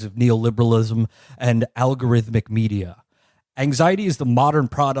cogs of neoliberalism and algorithmic media. Anxiety is the modern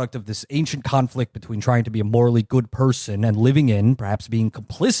product of this ancient conflict between trying to be a morally good person and living in, perhaps being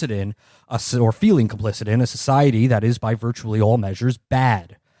complicit in, or feeling complicit in a society that is, by virtually all measures,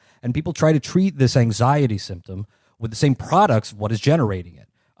 bad. And people try to treat this anxiety symptom with the same products of what is generating it.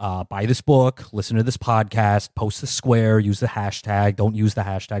 Buy this book, listen to this podcast, post the square, use the hashtag, don't use the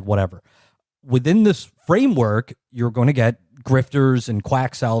hashtag, whatever. Within this framework, you're going to get grifters and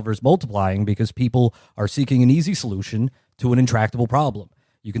quack salvers multiplying because people are seeking an easy solution to an intractable problem.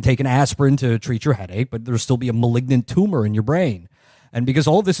 You can take an aspirin to treat your headache, but there'll still be a malignant tumor in your brain. And because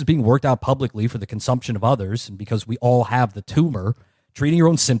all of this is being worked out publicly for the consumption of others, and because we all have the tumor, treating your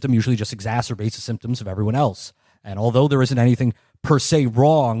own symptom usually just exacerbates the symptoms of everyone else. And although there isn't anything per se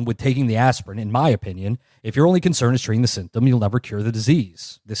wrong with taking the aspirin, in my opinion, if your only concern is treating the symptom, you'll never cure the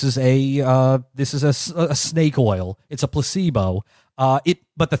disease. This is a snake oil. It's a placebo.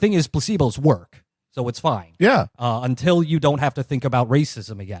 But the thing is, placebos work, so it's fine. Yeah. Until you don't have to think about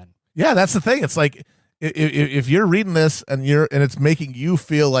racism again. Yeah, that's the thing. It's like if you're reading this and it's making you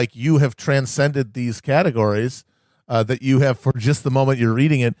feel like you have transcended these categories, that you have for just the moment you're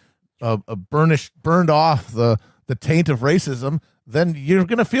reading it, burned off the taint of racism, then you're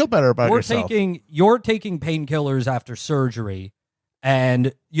going to feel better about yourself. You're taking painkillers after surgery,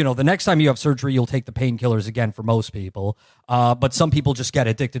 and the next time you have surgery, you'll take the painkillers again for most people. But some people just get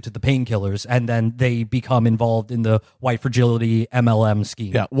addicted to the painkillers, and then they become involved in the white fragility MLM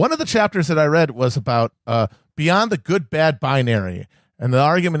scheme. Yeah, one of the chapters that I read was about beyond the good-bad binary, and the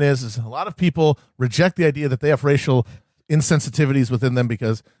argument is a lot of people reject the idea that they have racial insensitivities within them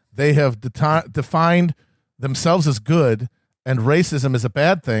because they have defined themselves as good, and racism is a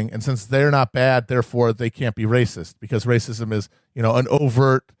bad thing. And since they're not bad, therefore they can't be racist because racism is, an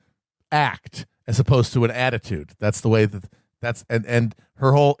overt act as opposed to an attitude. That's the way and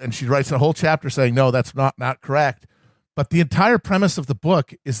she writes a whole chapter saying, no, that's not correct. But the entire premise of the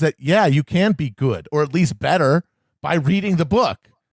book is that, yeah, you can be good or at least better by reading the book.